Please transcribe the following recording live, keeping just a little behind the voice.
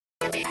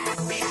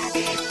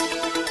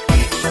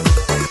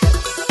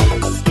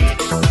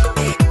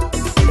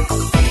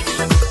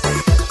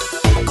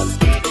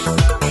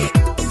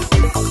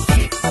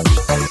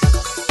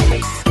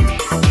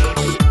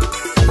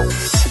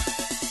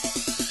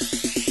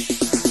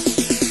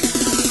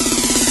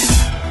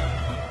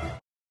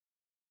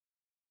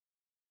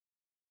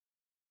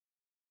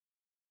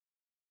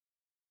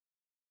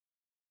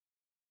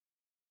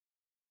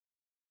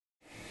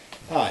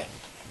Hi,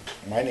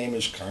 my name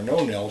is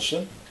Carnot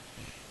Nelson,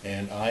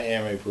 and I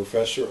am a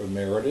Professor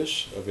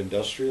Emeritus of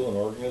Industrial and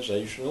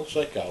Organizational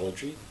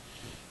Psychology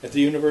at the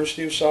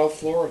University of South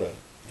Florida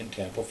in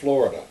Tampa,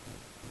 Florida.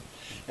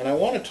 And I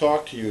want to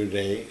talk to you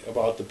today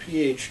about the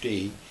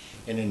PhD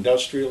in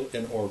Industrial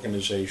and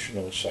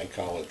Organizational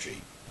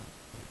Psychology.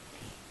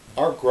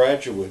 Our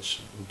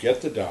graduates who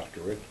get the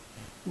doctorate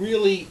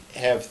really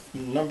have a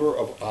number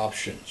of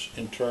options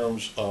in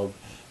terms of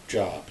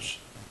jobs.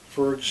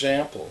 For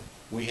example,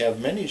 we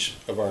have many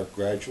of our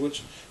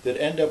graduates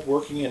that end up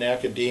working in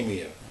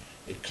academia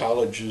at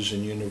colleges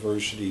and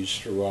universities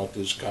throughout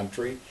this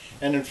country,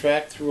 and in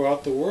fact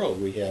throughout the world.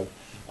 We have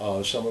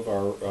some of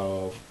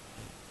our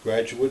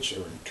graduates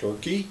are in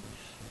Turkey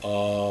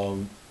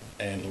and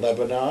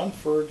Lebanon,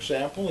 for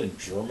example, in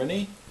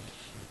Germany.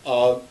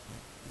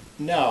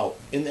 Now,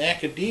 in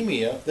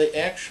academia, they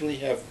actually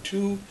have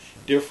two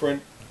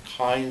different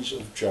kinds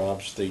of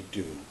jobs they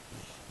do.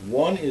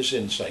 One is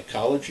in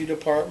psychology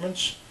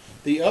departments.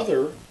 The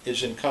other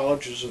is in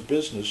colleges of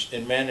business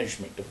and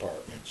management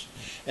departments.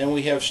 And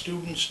we have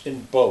students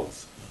in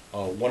both.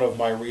 One of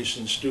my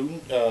recent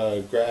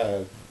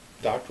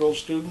doctoral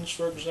students,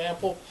 for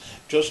example,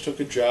 just took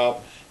a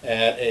job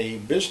at a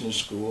business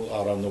school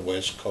out on the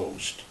West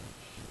Coast.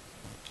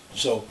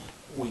 So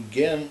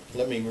again,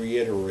 let me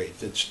reiterate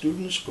that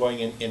students going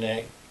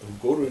who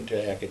go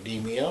into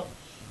academia,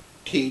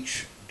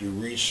 teach, do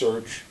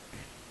research,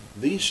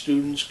 these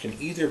students can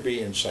either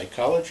be in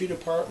psychology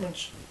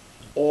departments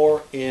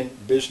or in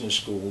business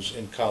schools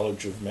in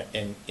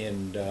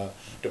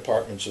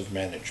departments of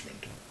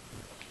management.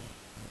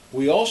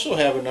 We also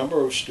have a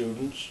number of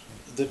students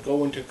that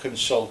go into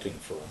consulting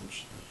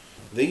firms.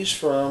 These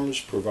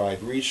firms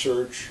provide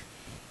research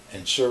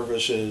and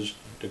services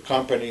to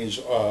companies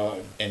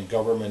and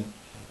government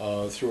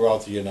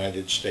throughout the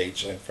United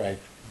States, in fact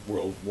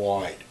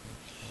worldwide.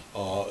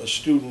 A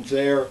student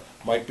there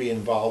might be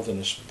involved in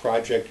a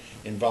project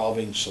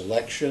involving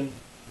selection,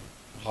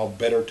 how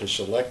better to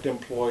select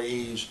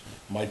employees,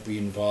 might be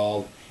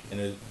involved in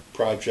a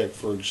project,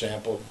 for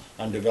example,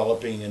 on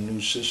developing a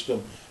new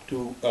system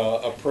to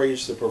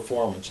appraise the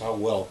performance, how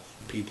well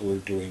people are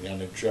doing on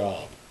a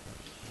job.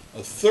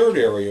 A third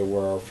area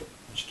where our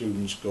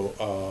students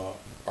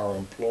are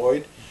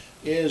employed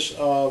is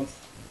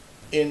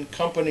in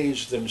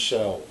companies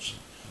themselves,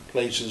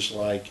 places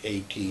like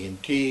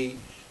AT&T,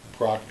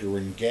 Procter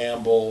 &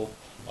 Gamble,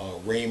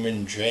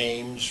 Raymond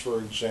James, for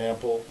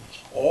example.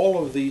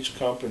 All of these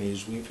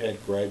companies, we've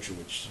had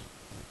graduates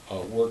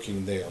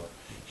working there.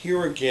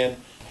 Here again,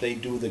 they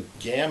do the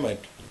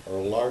gamut, or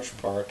a large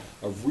part,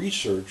 of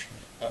research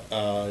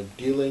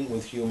dealing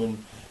with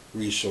human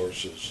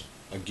resources.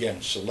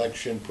 Again,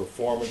 selection,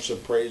 performance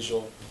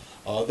appraisal.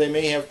 They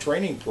may have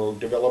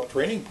develop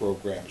training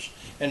programs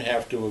and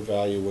have to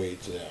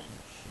evaluate them.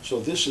 So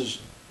this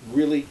is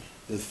really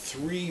the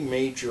three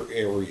major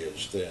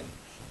areas then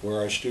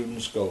where our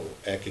students go.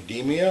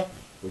 Academia,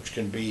 which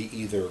can be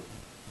either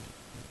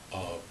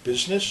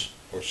business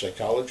or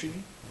psychology,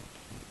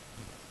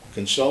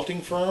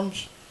 consulting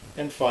firms,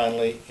 and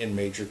finally in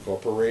major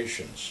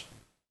corporations.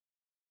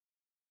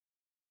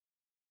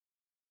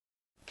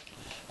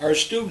 Our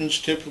students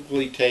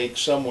typically take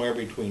somewhere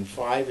between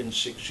 5 and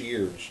 6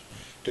 years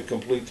to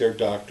complete their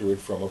doctorate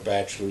from a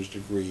bachelor's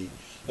degree,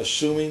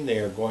 assuming they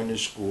are going to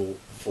school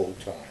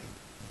full-time.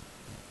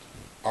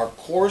 Our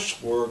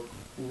coursework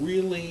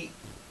really,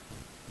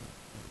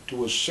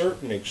 to a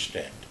certain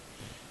extent,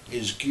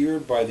 is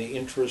geared by the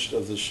interest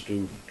of the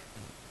student.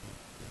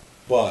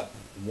 But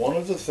one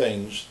of the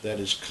things that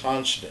is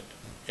constant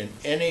in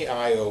any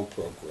IO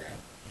program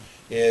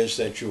is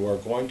that you are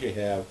going to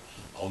have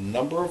a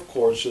number of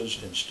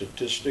courses in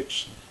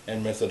statistics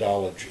and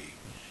methodology,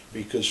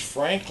 because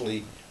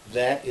frankly,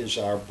 that is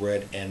our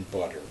bread and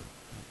butter.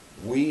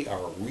 We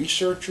are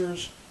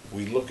researchers.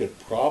 We look at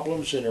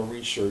problems in a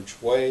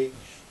research way.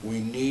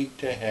 We need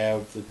to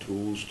have the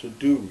tools to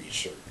do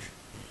research.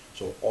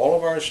 So all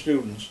of our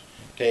students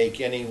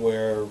take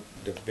anywhere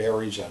that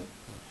varies on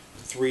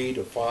 3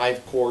 to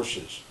 5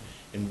 courses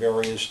in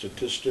various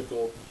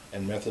statistical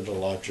and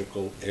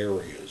methodological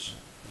areas.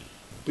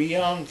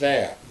 Beyond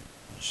that,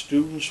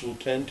 students will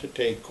tend to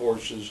take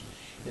courses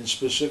in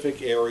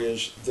specific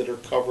areas that are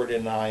covered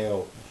in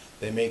IO.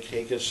 They may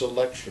take a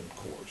selection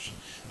course.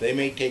 They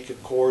may take a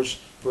course,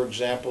 for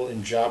example,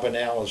 in job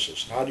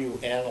analysis. How do you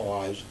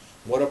analyze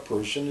what a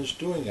person is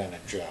doing on a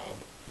job?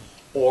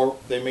 Or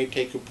they may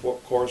take a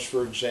course,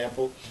 for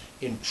example,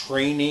 in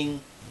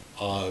training,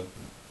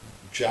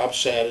 job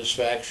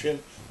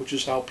satisfaction, which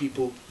is how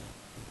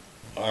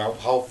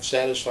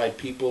satisfied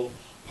people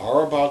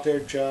are about their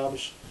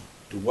jobs,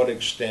 to what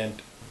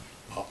extent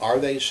Are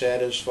they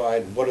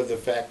satisfied? What are the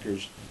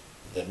factors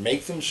that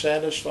make them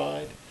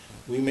satisfied?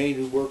 We may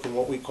work in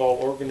what we call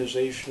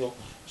organizational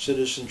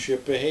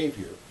citizenship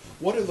behavior.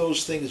 What are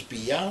those things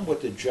beyond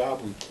what the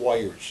job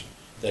requires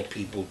that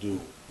people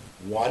do?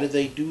 Why do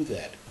they do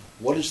that?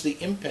 What is the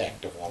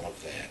impact of all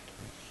of that?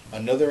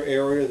 Another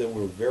area that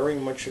we're very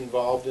much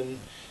involved in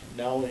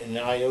now in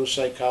IO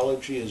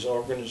psychology is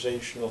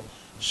organizational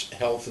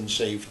health and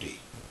safety.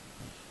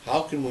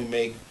 How can we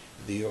make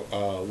the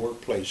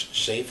workplace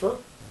safer?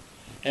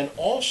 And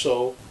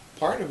also,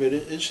 part of it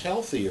is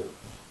healthier.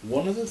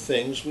 One of the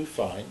things we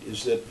find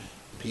is that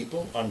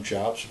people on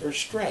jobs are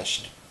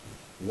stressed.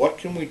 What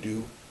can we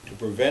do to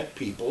prevent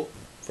people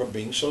from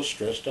being so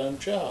stressed on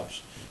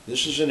jobs?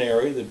 This is an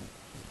area that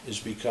has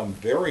become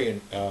very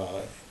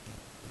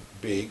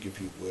big, if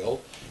you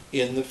will,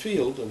 in the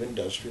field of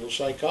industrial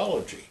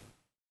psychology.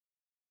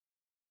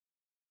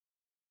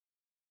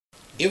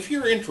 If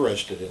you're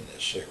interested in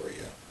this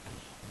area,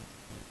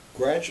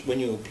 when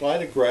you apply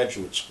to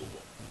graduate school,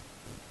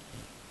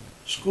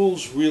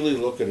 schools really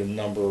look at a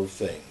number of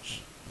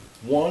things.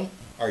 One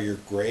are your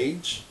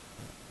grades.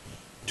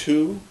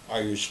 Two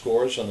are your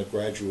scores on the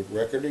graduate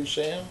record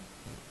exam.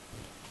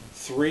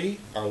 Three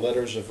are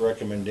letters of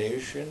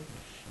recommendation.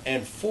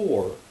 And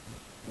four,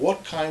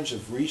 what kinds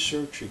of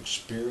research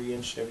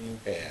experience have you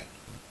had?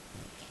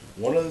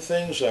 One of the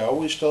things I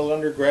always tell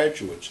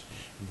undergraduates,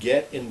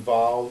 get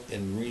involved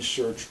in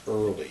research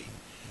early.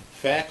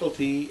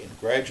 Faculty and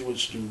graduate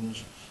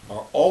students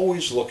are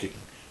always looking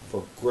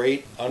for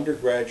great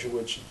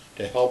undergraduates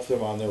to help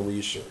them on their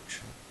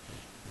research.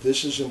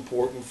 This is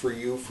important for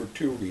you for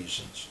two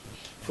reasons.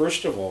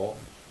 First of all,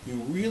 you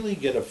really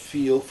get a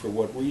feel for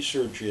what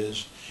research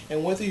is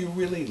and whether you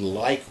really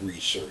like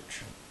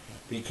research.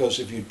 Because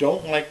if you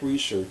don't like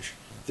research,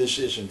 this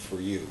isn't for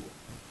you.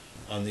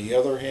 On the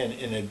other hand,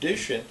 in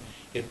addition,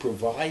 it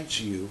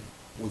provides you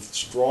with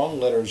strong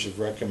letters of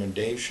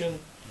recommendation,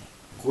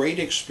 great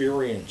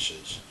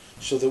experiences,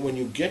 so that when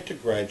you get to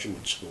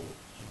graduate school,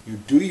 you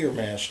do your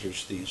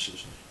master's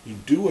thesis, you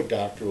do a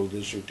doctoral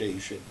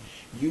dissertation,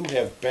 you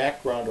have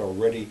background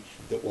already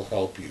that will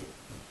help you.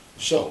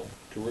 So,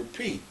 to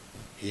repeat,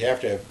 you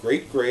have to have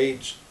great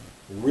grades,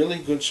 really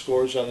good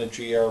scores on the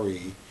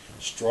GRE,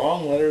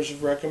 strong letters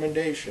of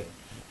recommendation,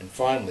 and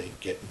finally,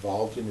 get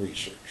involved in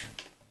research.